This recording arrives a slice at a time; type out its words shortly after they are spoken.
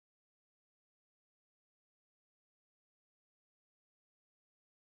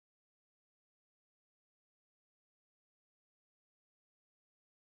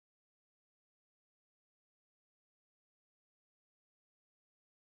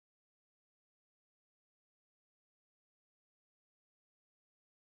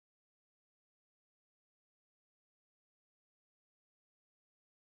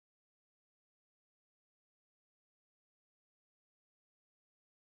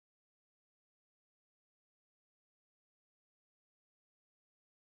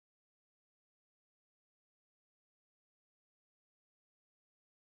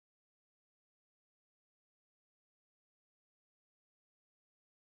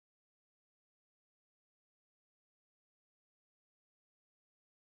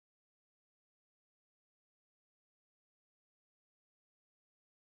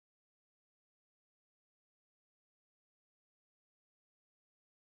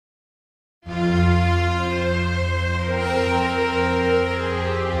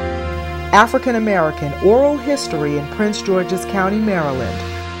African American Oral History in Prince George's County, Maryland.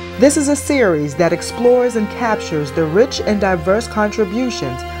 This is a series that explores and captures the rich and diverse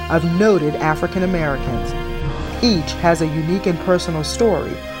contributions of noted African Americans. Each has a unique and personal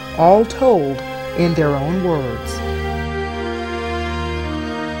story, all told in their own words.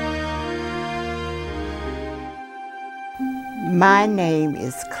 My name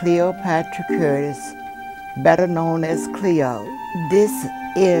is Cleopatra Curtis, better known as Cleo. This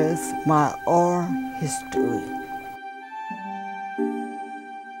is my oral history.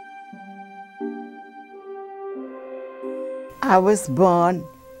 I was born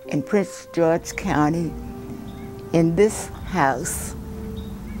in Prince George County in this house,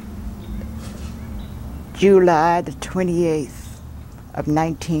 July the 28th of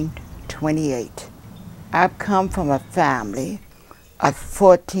 1928. I've come from a family of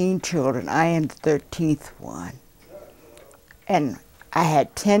 14 children. I am the 13th one. And I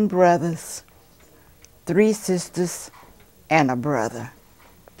had 10 brothers, 3 sisters, and a brother.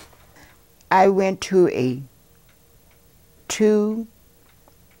 I went to a 2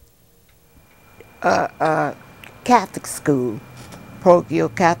 Catholic school, parochial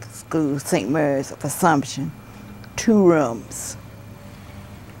Catholic school, St. Mary's of Assumption, 2 rooms.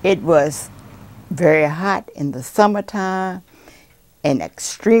 It was very hot in the summertime and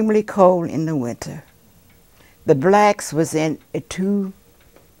extremely cold in the winter. The blacks was in a 2-room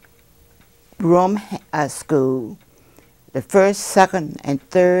school. The 1st, 2nd, and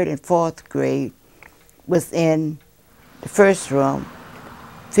 3rd and 4th grade was in the 1st room.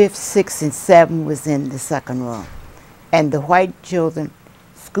 5th, 6th, and 7th was in the 2nd room. And the white children,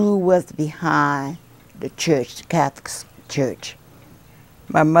 school was behind the church, the Catholic church.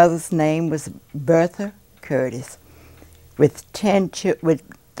 My mother's name was Bertha Curtis. With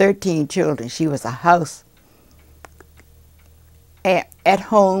 13 children, she was a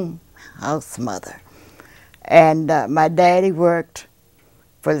at-home house mother. And my daddy worked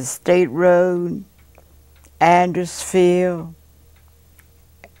for the State Road, Andersfield,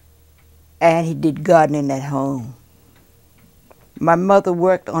 and he did gardening at home. My mother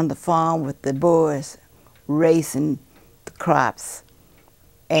worked on the farm with the boys, raising the crops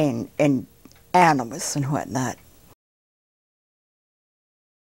and animals and whatnot.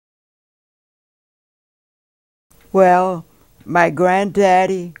 Well, my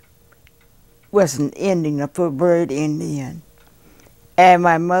granddaddy was an Indian, a full-bird Indian, and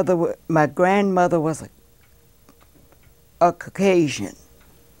my grandmother was a Caucasian,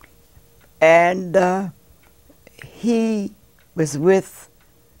 and he was with,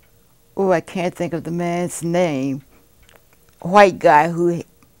 I can't think of the man's name, a white guy who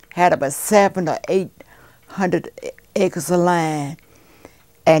had about 700 or 800 acres of land,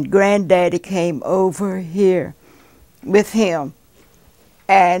 and Granddaddy came over here with him,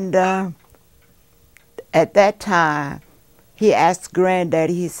 and at that time he asked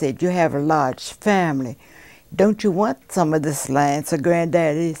Granddaddy, he said, "You have a large family, don't you want some of this land?" So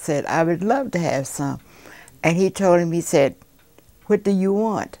Granddaddy said, "I would love to have some." And he told him, he said, "What do you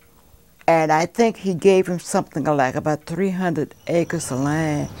want?" And I think he gave him something like about 300 acres of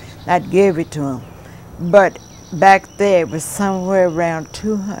land. I'd give it to him. But back there it was somewhere around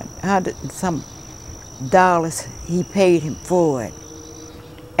 200 and some dollars he paid him for it.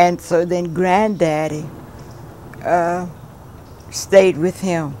 And so then Granddaddy stayed with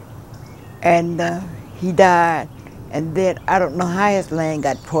him, and he died. And then I don't know how his land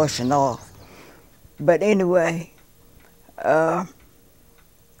got portioned off. But anyway,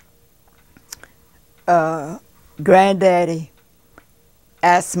 Granddaddy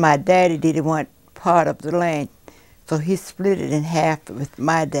asked my daddy did he want part of the land, so he split it in half with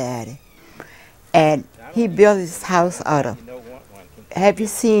my daddy. And he built his house out of, have you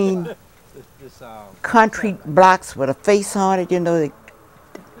seen concrete blocks with a face on it? You know,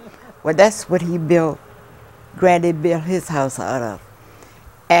 well, that's what he built. Granddaddy built his house out of.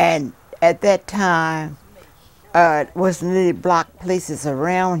 And at that time, wasn't any block places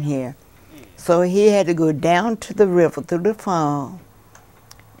around here. So he had to go down to the river through the farm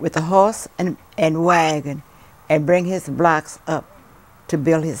with a horse and wagon and bring his blocks up to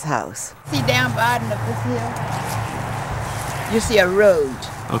build his house. See down bottom of this hill, you see a road.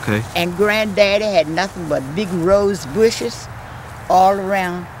 Okay. And Granddaddy had nothing but big rose bushes all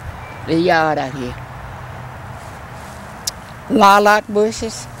around the yard out here. Lilac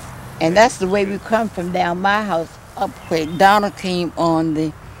bushes. And that's the way we come from down my house up where Donald came on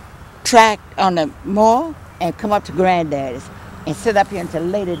the track on the mall and come up to Granddaddy's and sit up here until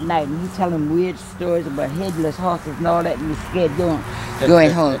late at night, and he tell him weird stories about headless horses and all that, and we scared going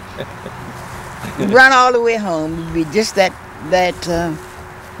home. We'd run all the way home. It'd be just that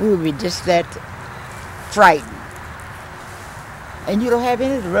We would be just that frightened. And you don't have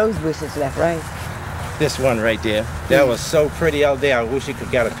any of the rose bushes left, right? This one right there, that was so pretty out there. I wish you could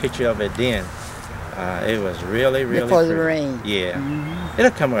get a picture of it then. It was really, really Before pretty. the rain. Yeah.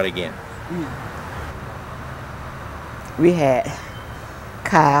 It'll come out again. We had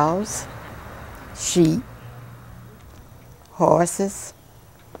cows, sheep, horses,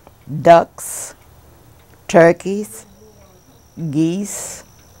 ducks, turkeys, geese,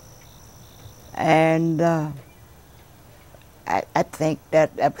 and I think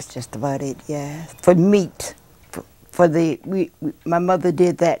that was just about it, yeah. For meat, my mother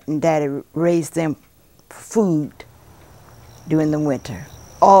did that and Daddy raised them for food during the winter,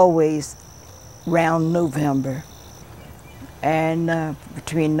 always around November. And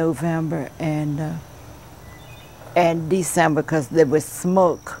between November and December, because there was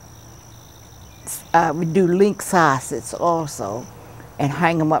smoke. We do link sausage also, and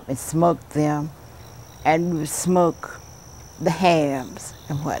hang them up and smoke them, and we would smoke the hams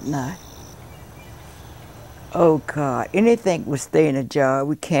and whatnot. Oh God, anything would stay in a jar.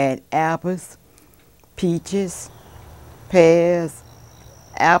 We canned apples, peaches, pears,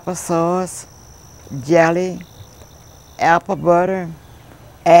 applesauce, jelly, apple butter,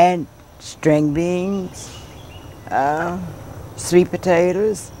 and string beans, sweet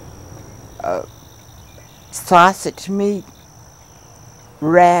potatoes, sausage meat,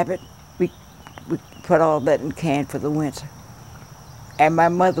 rabbit. We put all that in can for the winter. And my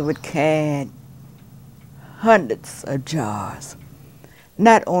mother would can hundreds of jars.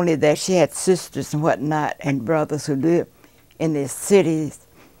 Not only that, she had sisters and whatnot and brothers who lived in the cities,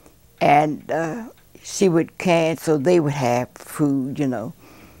 and she would can so they would have food, you know,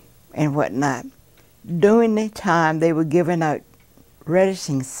 and whatnot. During the time, they were giving out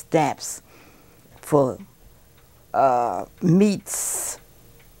redishing stamps for meats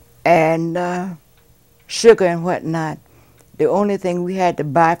and sugar and whatnot. The only thing we had to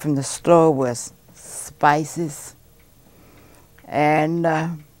buy from the store was spices and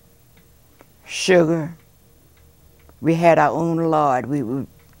sugar. We had our own lard. We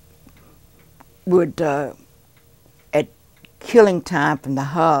would at killing time from the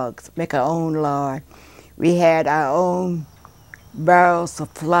hogs, make our own lard. We had our own barrels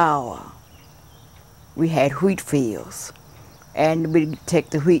of flour. We had wheat fields, and we'd take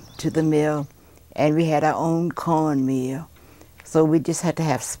the wheat to the mill, and we had our own corn meal. So we just had to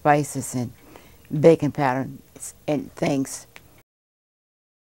have spices and baking powder and things.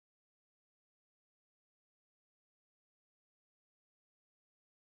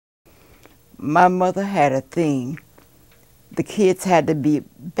 My mother had a thing. The kids had to be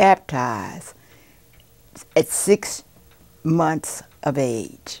baptized at 6 months of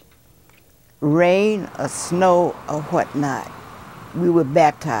age. Rain or snow or whatnot, we were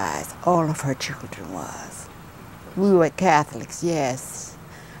baptized. All of her children was. We were Catholics, yes.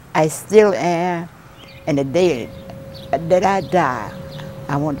 I still am, and the day that I die,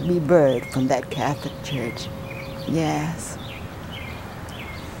 I want to be buried from that Catholic church, yes.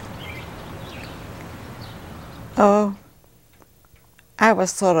 Oh, I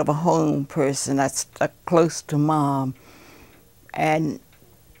was sort of a home person. I stuck close to Mom and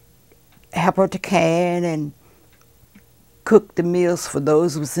help her to can and cook the meals for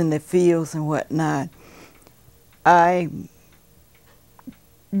those who was in the fields and whatnot. I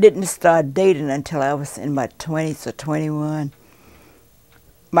didn't start dating until I was in my 20s or 21.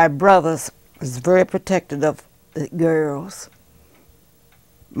 My brothers was very protective of the girls.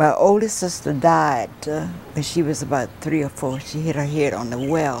 My oldest sister died when she was about 3 or 4. She hit her head on the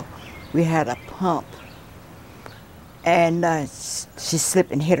well. We had a pump, and she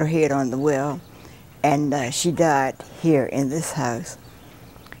slipped and hit her head on the well, and she died here in this house.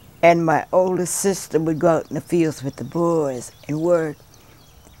 And my oldest sister would go out in the fields with the boys and work,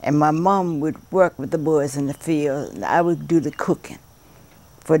 and my mom would work with the boys in the field, and I would do the cooking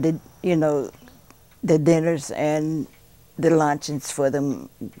for the, you know, the dinners and the luncheons for them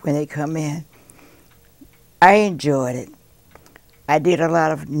when they come in. I enjoyed it. I did a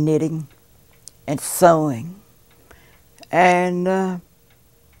lot of knitting and sewing, and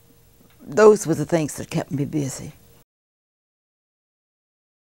those were the things that kept me busy.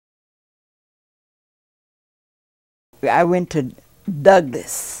 I went to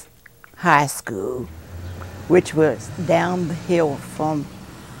Douglas High School, which was down the hill from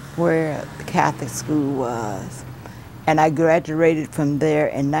where the Catholic school was. And I graduated from there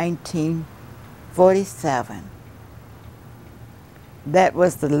in 1947. That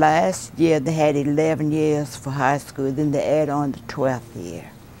was the last year. They had 11 years for high school, then they add on the 12th year.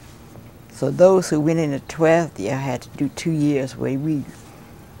 So those who went in the 12th year had to do 2 years where we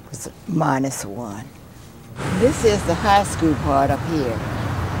was -1. This is the high school part up here.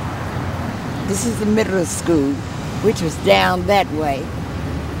 This is the middle school, which was down that way.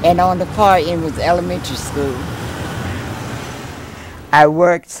 And on the far end was elementary school. I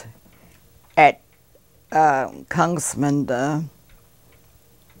worked at Congressman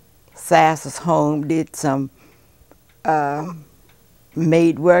Sass's home, did some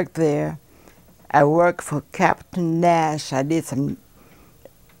maid work there. I worked for Captain Nash. I did some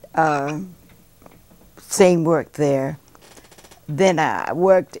same work there. Then I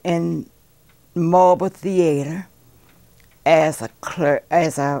worked in Marble Theater as a clerk,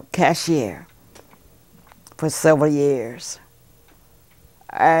 as a cashier for several years.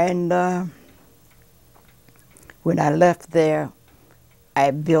 And when I left there,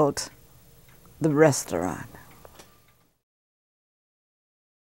 I built the restaurant.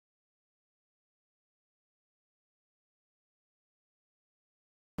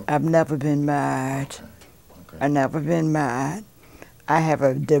 I've never been married. Okay. I've never been married. I have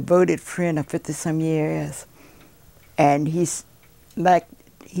a devoted friend of 50-some years, and he's my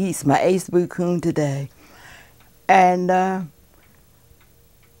ace boo-coon today. And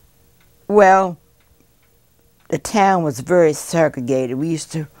well, the town was very segregated. We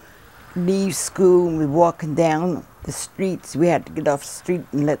used to leave school and we were walking down the streets. We had to get off the street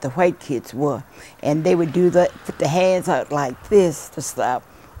and let the white kids walk. And they would do that, put their hands out like this to stop,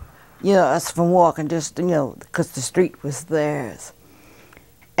 you know, us from walking, just, you know, because the street was theirs.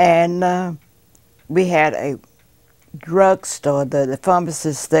 And we had a drugstore. The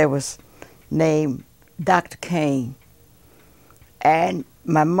pharmacist there was named Dr. Kane. And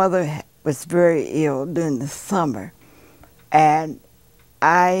my mother was very ill during the summer. And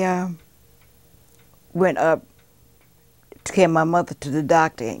I went up to get my mother to the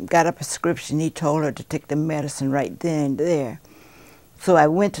doctor and got a prescription. He told her to take the medicine right then and there. So I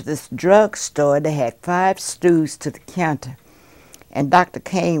went to this drugstore. They had 5 stools to the counter. And Dr.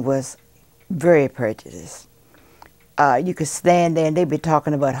 Kane was very prejudiced. You could stand there and they'd be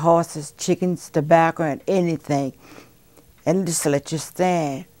talking about horses, chickens, tobacco, and anything, and just let you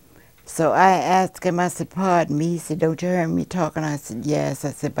stand. So I asked him, I said, pardon me. He said, don't you hear me talking? I said, yes.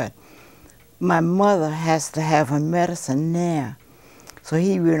 I said, but my mother has to have her medicine now. So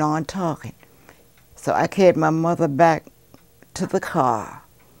he went on talking. So I carried my mother back to the car,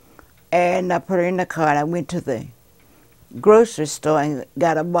 and I put her in the car, and I went to the grocery store and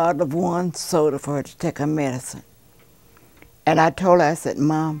got a bottle of 1 soda for her to take her medicine. And I told her, I said,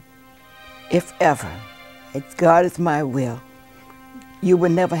 Mom, if ever, if God is my will, you will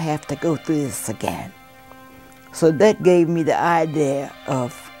never have to go through this again. So that gave me the idea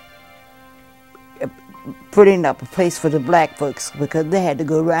of putting up a place for the black folks, because they had to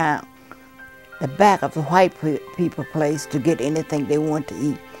go around the back of the white people place to get anything they want to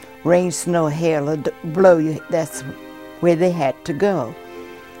eat. Rain, snow, hail, or blow you, that's where they had to go.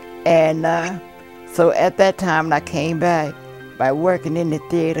 And so at that time, when I came back, by working in the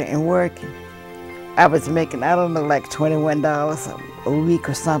theater and working, I was making, I don't know, like $21 a week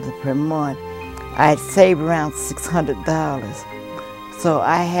or something per month. I had saved around $600. So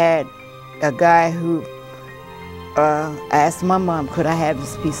I had a guy who asked my mom, could I have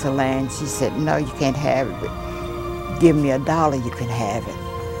this piece of land? She said, no, you can't have it, but give me $1, you can have it.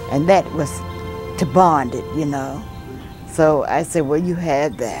 And that was to bond it, you know. So I said, well, you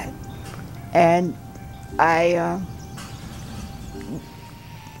had that. And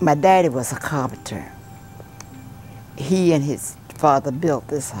my daddy was a carpenter. He and his father built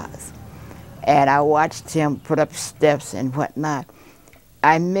this house. And I watched him put up steps and whatnot.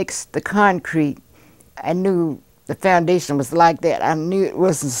 I mixed the concrete. I knew the foundation was like that. I knew it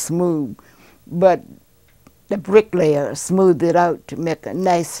wasn't smooth, but the bricklayer smoothed it out to make a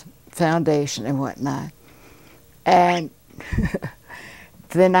nice foundation and whatnot. And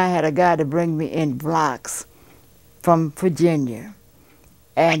then I had a guy to bring me in blocks from Virginia.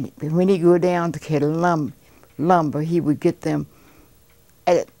 And when he go down to get lumber, he would get them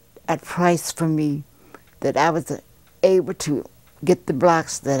at a price for me that I was able to get the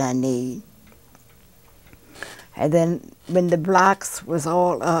blocks that I need. And then when the blocks was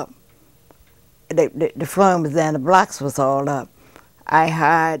all up, the flooring was down, the blocks was all up, I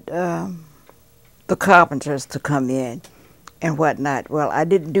hired the carpenters to come in and whatnot. Well, I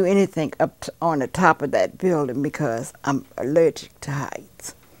didn't do anything up on the top of that building because I'm allergic to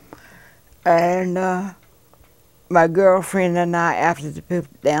heights. And my girlfriend and I, after they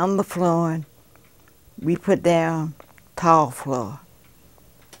put down the flooring, we put down tile floor,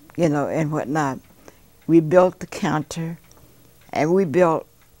 you know, and whatnot. We built the counter, and we built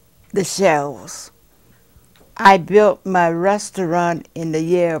the shelves. I built my restaurant in the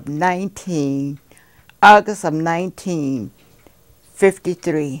year of August of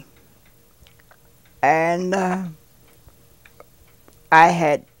 1953. And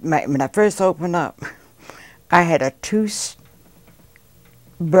when I first opened up, I had a two-burner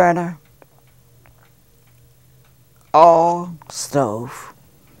all stove.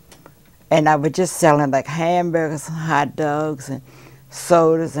 And I was just selling like hamburgers and hot dogs and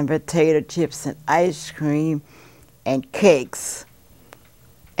sodas and potato chips and ice cream and cakes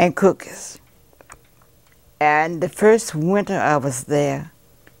and cookies. And the first winter I was there,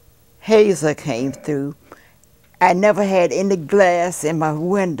 hazel came through. I never had any glass in my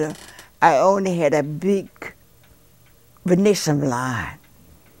window. I only had a big Venetian blind.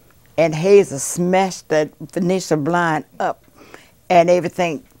 And hazel smashed that Venetian blind up, and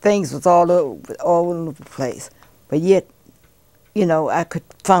things was all over the place. But yet, you know, I could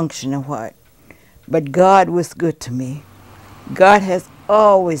function and what. But God was good to me. God has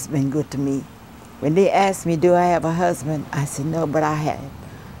always been good to me. When they asked me, do I have a husband? I said, no, but I have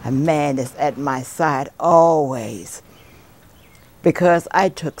a man that's at my side always. Because I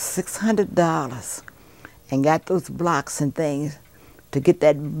took $600 and got those blocks and things to get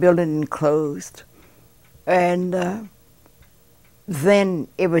that building enclosed. And then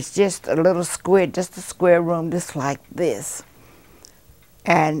it was just a little square, just a square room just like this.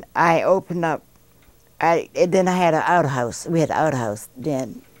 And I opened up, and then I had an outhouse. We had an outhouse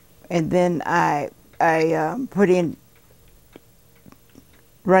then. And then I put in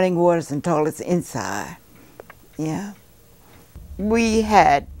running waters and toilets inside. Yeah. We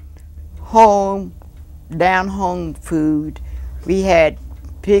had down-home food. We had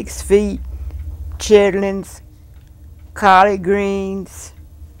pig's feet, chitlins, collard greens,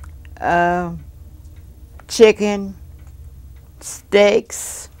 chicken,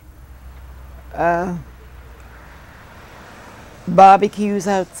 steaks, barbecues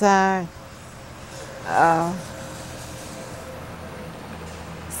outside,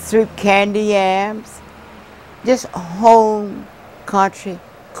 sweet candy yams, just home, country,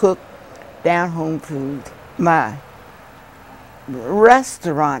 cooked, down-home food. My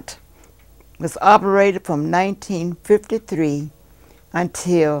restaurant was operated from 1953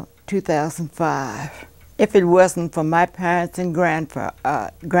 until 2005. If it wasn't for my parents and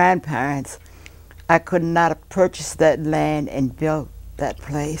grandparents, I could not have purchased that land and built that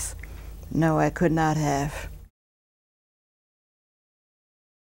place. No, I could not have.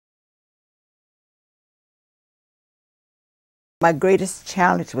 My greatest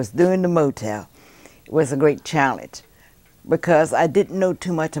challenge was doing the motel. It was a great challenge because I didn't know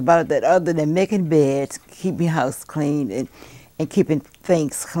too much about that other than making beds, keeping the house clean, and keeping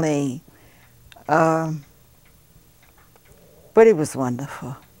things clean. But it was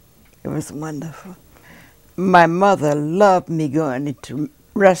wonderful. It was wonderful. My mother loved me going into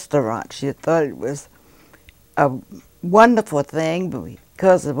restaurants. She thought it was a wonderful thing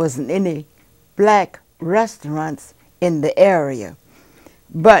because there wasn't any black restaurants in the area.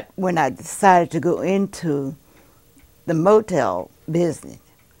 But when I decided to go into the motel business,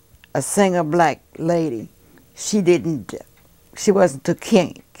 a single black lady, she wasn't too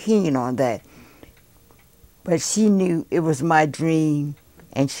keen on that. But she knew it was my dream,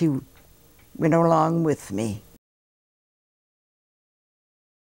 and she went along with me.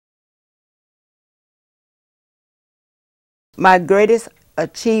 My greatest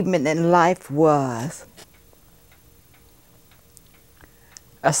achievement in life was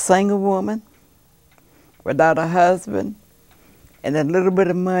a single woman without a husband and a little bit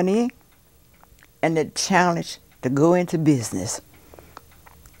of money and the challenge to go into business.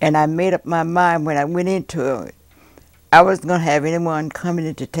 And I made up my mind when I went into it, I wasn't going to have anyone coming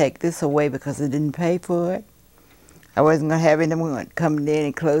in to take this away because I didn't pay for it. I wasn't going to have anyone coming in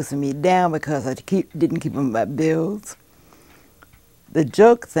and closing me down because I didn't keep my bills. The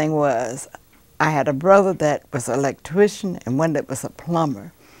joke thing was, I had a brother that was an electrician and one that was a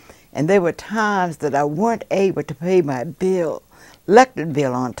plumber. And there were times that I weren't able to pay my electric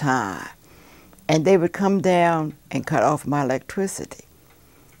bill on time. And they would come down and cut off my electricity.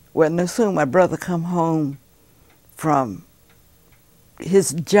 Well, no sooner my brother come home from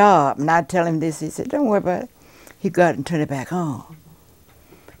his job, and I tell him this, he said, don't worry about it. He got and turned it back on.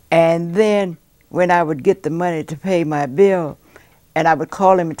 And then when I would get the money to pay my bill, and I would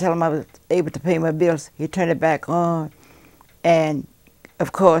call him and tell him I was able to pay my bills, he'd turn it back on. And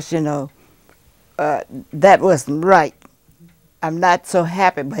of course, you know, that wasn't right. I'm not so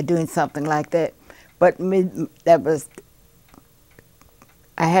happy by doing something like that. But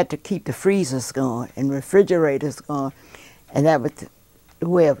I had to keep the freezers going and refrigerators going, and that was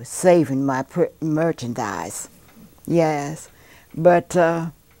way of saving my merchandise. Yes. But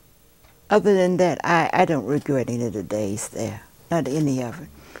other than that, I don't regret any of the days there. Not any of it.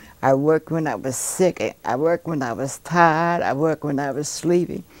 I worked when I was sick. I worked when I was tired. I worked when I was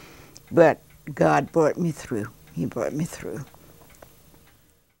sleepy. But God brought me through. He brought me through.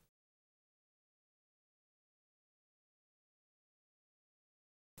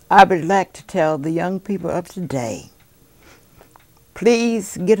 I would like to tell the young people of today,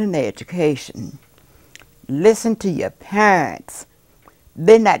 please get an education. Listen to your parents.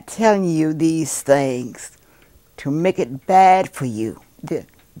 They're not telling you these things to make it bad for you. They're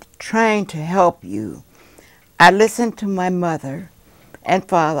trying to help you. I listened to my mother and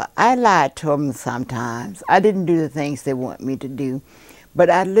father. I lied to them sometimes. I didn't do the things they want me to do, but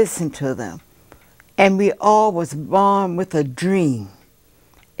I listened to them. And we all was born with a dream.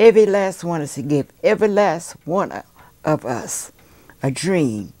 Every last one of us give every last one of us a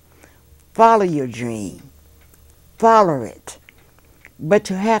dream. Follow your dream. Follow it. But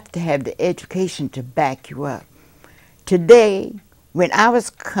you have to have the education to back you up. Today, when I was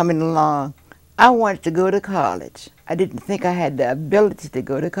coming along, I wanted to go to college. I didn't think I had the ability to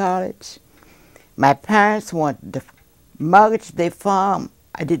go to college. My parents wanted to mortgage their farm.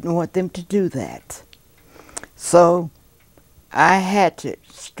 I didn't want them to do that. So I had to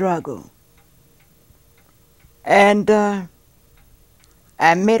struggle. And I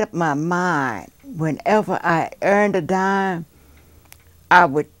made up my mind, whenever I earned a dime, I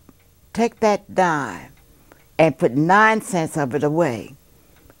would take that dime and put 9 cents of it away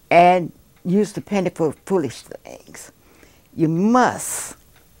and use the penny for foolish things. You must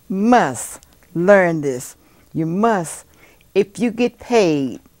learn this. You must. If you get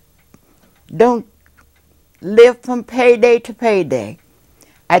paid, don't live from payday to payday.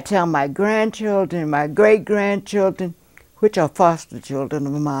 I tell my grandchildren, my great-grandchildren, which are foster children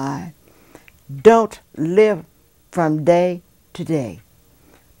of mine, don't live from day to day,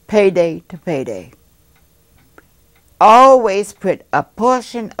 payday to payday. Always put a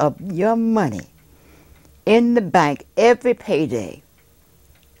portion of your money in the bank every payday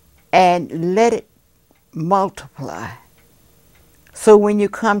and let it multiply. So when you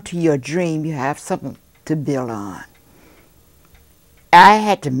come to your dream, you have something to build on. I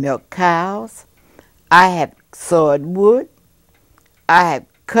had to milk cows. I have sawed wood. I have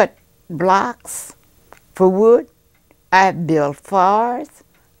cut blocks for wood. I have built fires.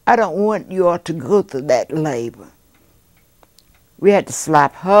 I don't want you all to go through that labor. We had to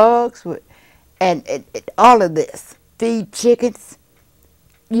slap hogs and all of this. Feed chickens.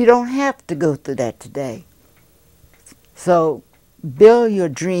 You don't have to go through that today. So build your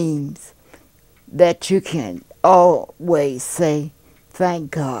dreams that you can always say, thank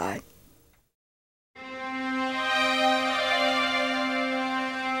God.